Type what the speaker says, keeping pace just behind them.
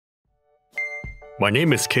My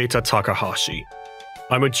name is Keita Takahashi.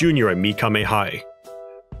 I'm a junior at Mikame High.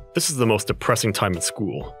 This is the most depressing time in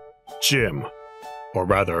school. Gym. Or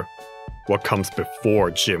rather, what comes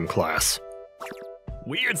before gym class.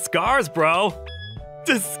 Weird scars, bro!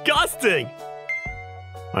 Disgusting!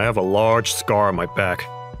 I have a large scar on my back,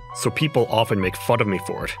 so people often make fun of me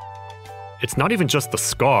for it. It's not even just the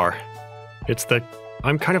scar, it's that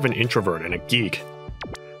I'm kind of an introvert and a geek.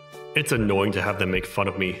 It's annoying to have them make fun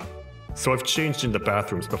of me, so I've changed in the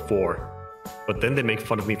bathrooms before, but then they make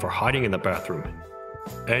fun of me for hiding in the bathroom.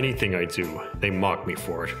 Anything I do, they mock me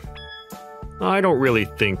for it. I don't really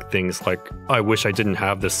think things like, I wish I didn't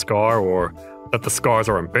have this scar, or that the scars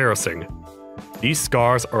are embarrassing. These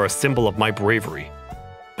scars are a symbol of my bravery,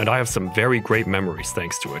 and I have some very great memories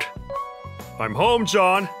thanks to it. I'm home,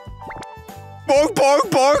 John! Bark,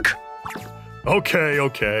 bark, bark!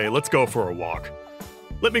 Okay, let's go for a walk.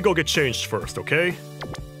 Let me go get changed first, okay?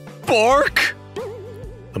 Bark!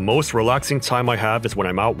 The most relaxing time I have is when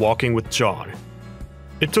I'm out walking with John.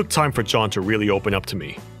 It took time for John to really open up to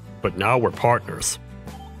me, but now we're partners.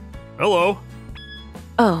 Hello.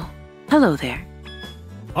 Oh, hello there.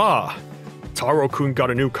 Ah, Taro-kun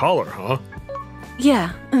got a new collar, huh?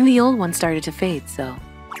 Yeah, the old one started to fade, so...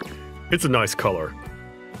 It's a nice color.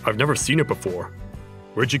 I've never seen it before.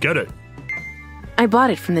 Where'd you get it? I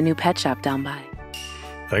bought it from the new pet shop down by.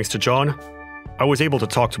 Thanks to John, I was able to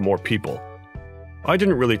talk to more people. I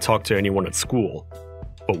didn't really talk to anyone at school,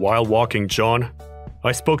 but while walking John,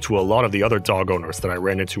 I spoke to a lot of the other dog owners that I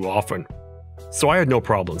ran into often, so I had no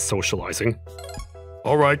problem socializing.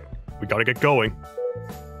 Alright, we gotta get going.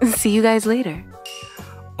 See you guys later.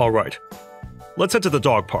 Alright, let's head to the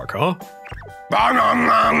dog park, huh?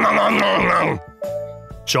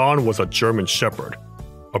 John was a German Shepherd,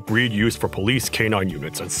 a breed used for police canine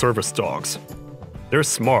units and service dogs. They're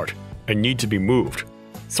smart and need to be moved,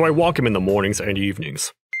 so I walk him in the mornings and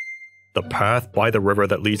evenings. The path by the river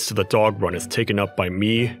that leads to the dog run is taken up by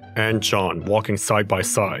me and John walking side by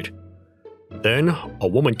side. Then, a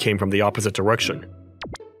woman came from the opposite direction.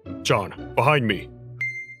 John, behind me.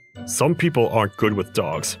 Some people aren't good with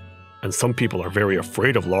dogs, and some people are very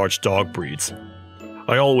afraid of large dog breeds.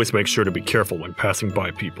 I always make sure to be careful when passing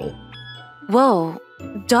by people. Whoa,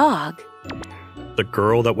 dog? The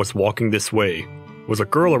girl that was walking this way was a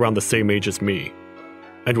girl around the same age as me,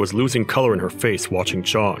 and was losing color in her face watching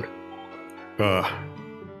John.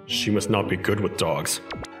 She must not be good with dogs.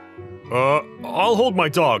 I'll hold my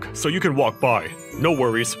dog so you can walk by, no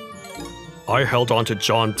worries. I held onto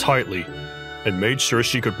John tightly and made sure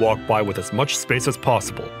she could walk by with as much space as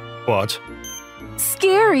possible, but...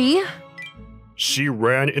 Scary! She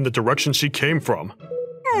ran in the direction she came from.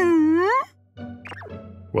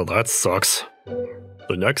 Well, that sucks.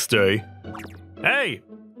 The next day... Hey!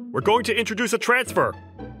 We're going to introduce a transfer!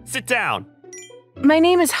 Sit down! My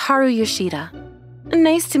name is Haru Yoshida.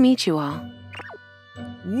 Nice to meet you all.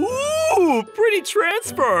 Woo! Pretty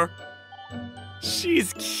transfer!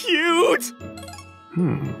 She's cute!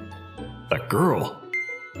 That girl.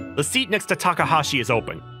 The seat next to Takahashi is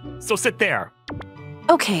open, so sit there.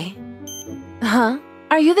 Okay. Huh?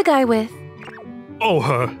 Are you the guy with...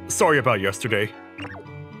 Oh, sorry about yesterday.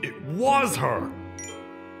 It was her!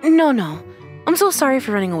 No. I'm so sorry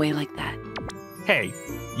for running away like that. Hey,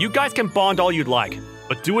 you guys can bond all you'd like,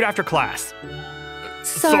 but do it after class.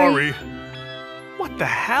 Sorry. What the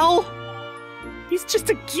hell? He's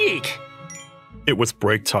just a geek. It was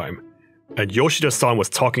break time, and Yoshida-san was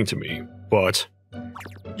talking to me, but...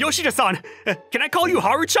 Yoshida-san! Can I call you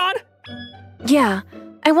Haru-chan? Yeah,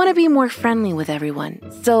 I want to be more friendly with everyone,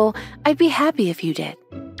 so I'd be happy if you did.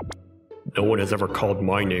 No one has ever called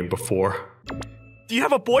my name before. Do you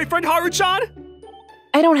have a boyfriend, Haru-chan?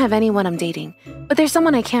 I don't have anyone I'm dating, but there's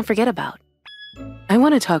someone I can't forget about. I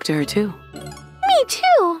want to talk to her too. Me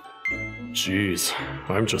too! Jeez,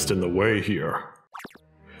 I'm just in the way here.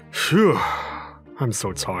 Phew, I'm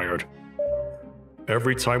so tired.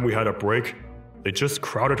 Every time we had a break, they just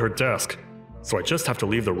crowded her desk, so I just have to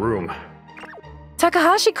leave the room.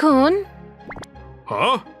 Takahashi-kun!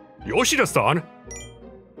 Huh? Yoshida-san?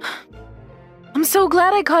 I'm so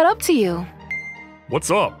glad I caught up to you. What's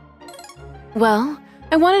up? Well,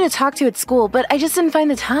 I wanted to talk to you at school, but I just didn't find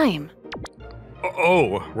the time.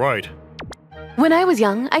 Oh, right. When I was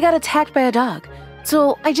young, I got attacked by a dog,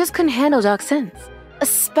 so I just couldn't handle dogs since,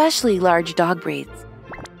 especially large dog breeds.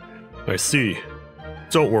 I see.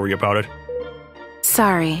 Don't worry about it.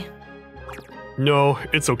 Sorry. No,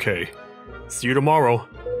 it's okay. See you tomorrow.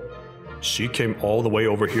 She came all the way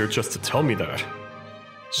over here just to tell me that.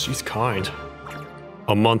 She's kind.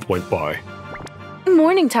 A month went by.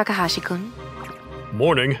 Morning, Takahashi-kun.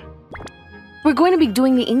 Morning. We're going to be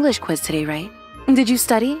doing the English quiz today, right? Did you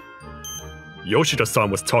study?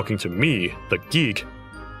 Yoshida-san was talking to me, the geek,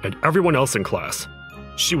 and everyone else in class.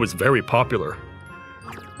 She was very popular.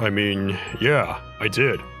 I mean, yeah, I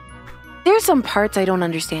did. There are some parts I don't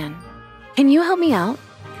understand. Can you help me out?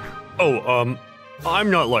 Oh,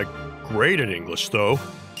 I'm not, like, great at English, though.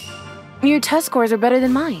 Your test scores are better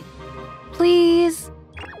than mine. Please?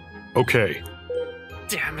 Okay.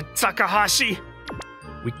 Damn it, Takahashi!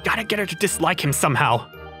 We gotta get her to dislike him somehow.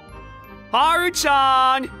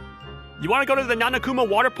 Haru-chan! You wanna go to the Nanakuma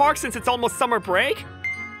water park since it's almost summer break?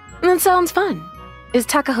 That sounds fun. Is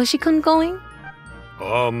Takahashi-kun going?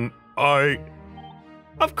 Of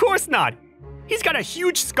course not! He's got a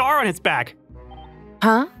huge scar on his back.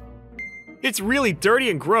 Huh? It's really dirty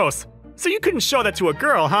and gross, so you couldn't show that to a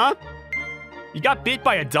girl, huh? You got bit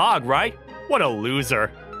by a dog, right? What a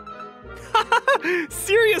loser.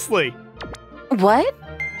 Seriously! What?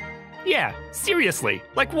 Yeah, seriously.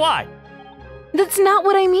 Like what? That's not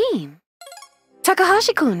what I mean.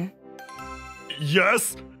 Takahashi-kun,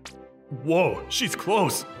 Yes? Whoa, she's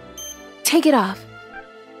close. take it off.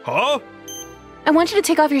 Huh? I want you to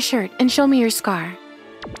take off your shirt and show me your scar.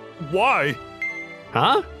 Why?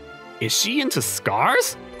 Huh? Is she into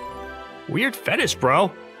scars? Weird fetish,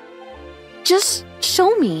 bro. Just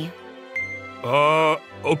show me.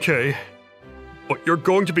 Okay. But you're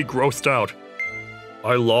going to be grossed out.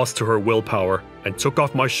 I lost to her willpower and took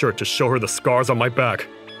off my shirt to show her the scars on my back.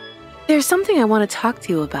 There's something I want to talk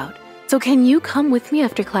to you about. So can you come with me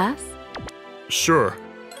after class? Sure.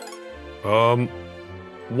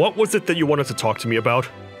 What was it that you wanted to talk to me about?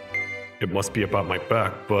 It must be about my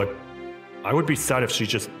back, but I would be sad if she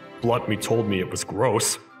just bluntly told me it was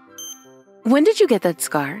gross. When did you get that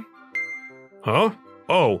scar? Huh?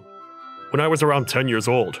 Oh, when I was around 10 years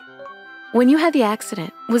old. When you had the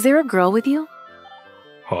accident, was there a girl with you?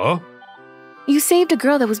 Huh? You saved a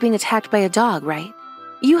girl that was being attacked by a dog, right?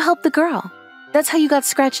 You helped the girl. That's how you got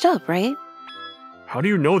scratched up, right? How do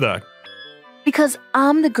you know that? Because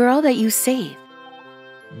I'm the girl that you saved.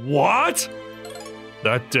 What?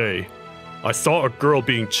 That day, I saw a girl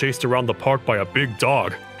being chased around the park by a big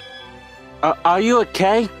dog. Are you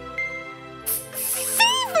okay?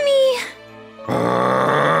 Save me!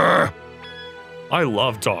 I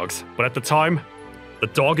love dogs, but at the time, the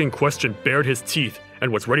dog in question bared his teeth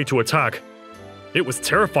and was ready to attack. It was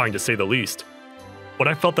terrifying to say the least, but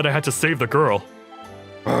I felt that I had to save the girl.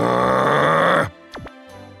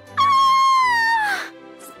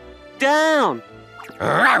 Down!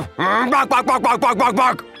 Bark, bark, bark, bark, bark,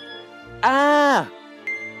 bark! Ah!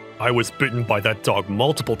 I was bitten by that dog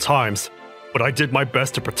multiple times, but I did my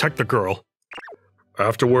best to protect the girl.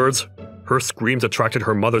 Afterwards, her screams attracted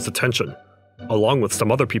her mother's attention, along with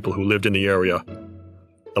some other people who lived in the area.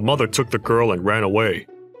 The mother took the girl and ran away.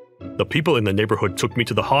 The people in the neighborhood took me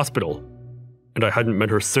to the hospital, and I hadn't met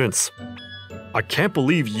her since. I can't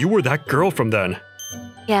believe you were that girl from then.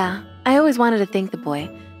 Yeah, I always wanted to thank the boy,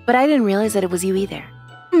 but I didn't realize that it was you either.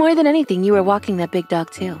 More than anything, you were walking that big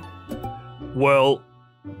dog too. Well,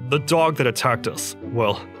 the dog that attacked us,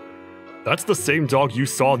 well, that's the same dog you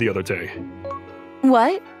saw the other day.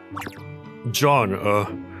 What?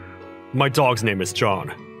 John, my dog's name is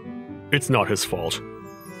John. It's not his fault.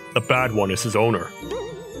 The bad one is his owner.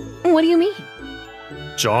 What do you mean?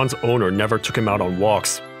 John's owner never took him out on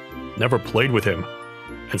walks, never played with him,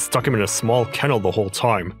 and stuck him in a small kennel the whole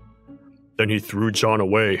time. Then he threw John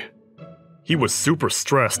away. He was super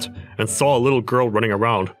stressed and saw a little girl running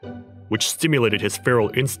around, which stimulated his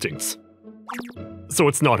feral instincts. So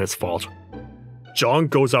it's not his fault. John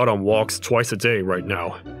goes out on walks twice a day right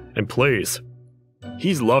now, and plays.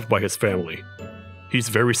 He's loved by his family. He's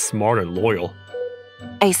very smart and loyal.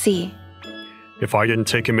 I see. If I didn't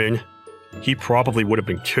take him in, he probably would have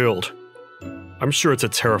been killed. I'm sure it's a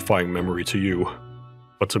terrifying memory to you,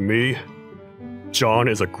 but to me, John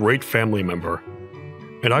is a great family member,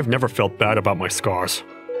 and I've never felt bad about my scars.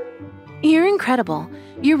 You're incredible.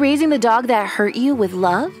 You're raising the dog that hurt you with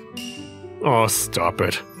love? Oh, stop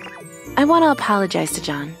it. I want to apologize to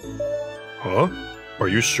John. Huh? Are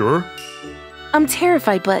you sure? I'm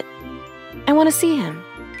terrified, but I want to see him.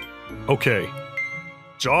 Okay.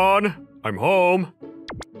 John, I'm home.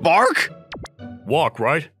 Bark? Walk,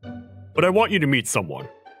 right? But I want you to meet someone.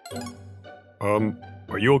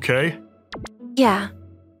 Are you okay? Yeah.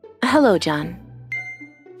 Hello, John.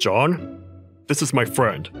 John, this is my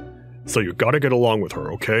friend, so you gotta get along with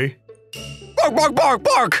her, okay? Bark, bark, bark,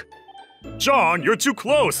 bark! John, you're too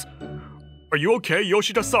close! Are you okay,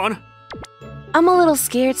 Yoshida-san? I'm a little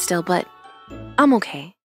scared still, but I'm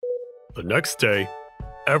okay. The next day,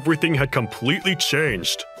 everything had completely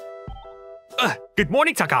changed. Good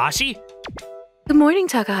morning, Takahashi. Good morning,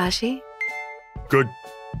 Takahashi. Good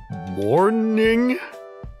morning?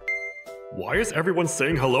 Why is everyone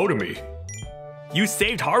saying hello to me? You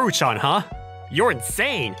saved Haru-chan, huh? You're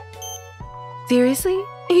insane. Seriously?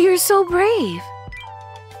 You're so brave.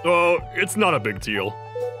 It's not a big deal.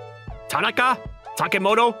 Tanaka?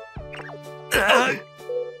 Takemoto?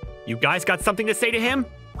 You guys got something to say to him?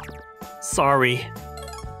 Sorry.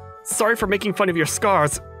 Sorry for making fun of your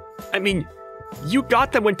scars. I mean, you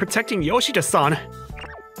got them when protecting Yoshida-san.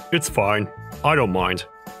 It's fine. I don't mind.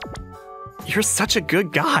 You're such a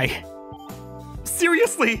good guy.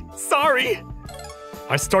 Seriously, sorry.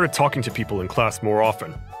 I started talking to people in class more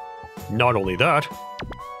often. Not only that.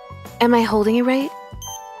 Am I holding it right?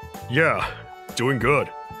 Yeah, doing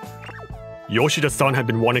good. Yoshida-san had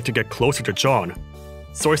been wanting to get closer to John,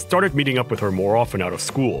 so I started meeting up with her more often out of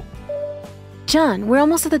school. John, we're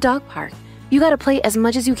almost at the dog park. You gotta play as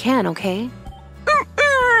much as you can, okay?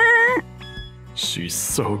 She's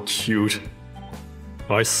so cute.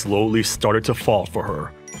 I slowly started to fall for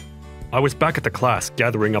her. I was back at the class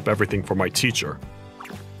gathering up everything for my teacher.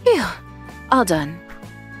 Phew, all done.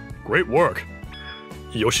 Great work.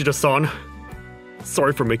 Yoshida-san,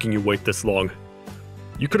 sorry for making you wait this long.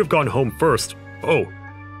 You could have gone home first. Oh,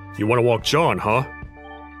 you want to walk John, huh?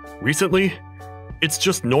 Recently, it's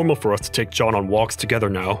just normal for us to take John on walks together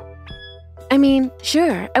now. I mean,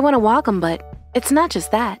 sure, I want to walk him, but it's not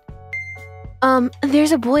just that.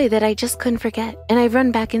 There's a boy that I just couldn't forget, and I've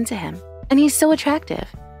run back into him. And he's so attractive.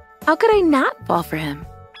 How could I not fall for him?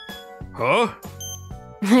 Huh?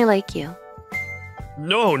 I like you.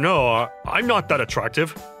 No, I'm not that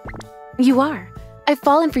attractive. You are. I've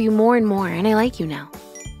fallen for you more and more, and I like you now.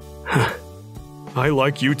 I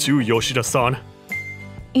like you too, Yoshida-san.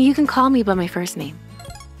 You can call me by my first name.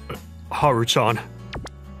 Haru-chan.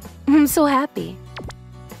 I'm so happy.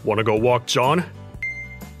 Wanna go walk John?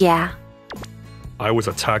 Yeah. I was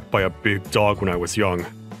attacked by a big dog when I was young.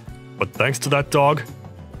 But thanks to that dog,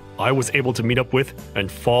 I was able to meet up with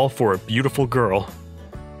and fall for a beautiful girl.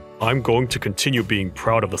 I'm going to continue being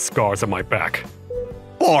proud of the scars on my back.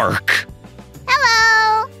 Bark!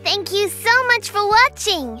 Hello! Thank you so much for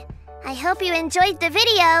watching! I hope you enjoyed the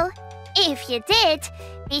video. If you did,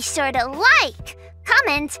 be sure to like,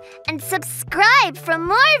 comment, and subscribe for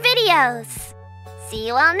more videos. See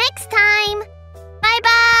you all next time!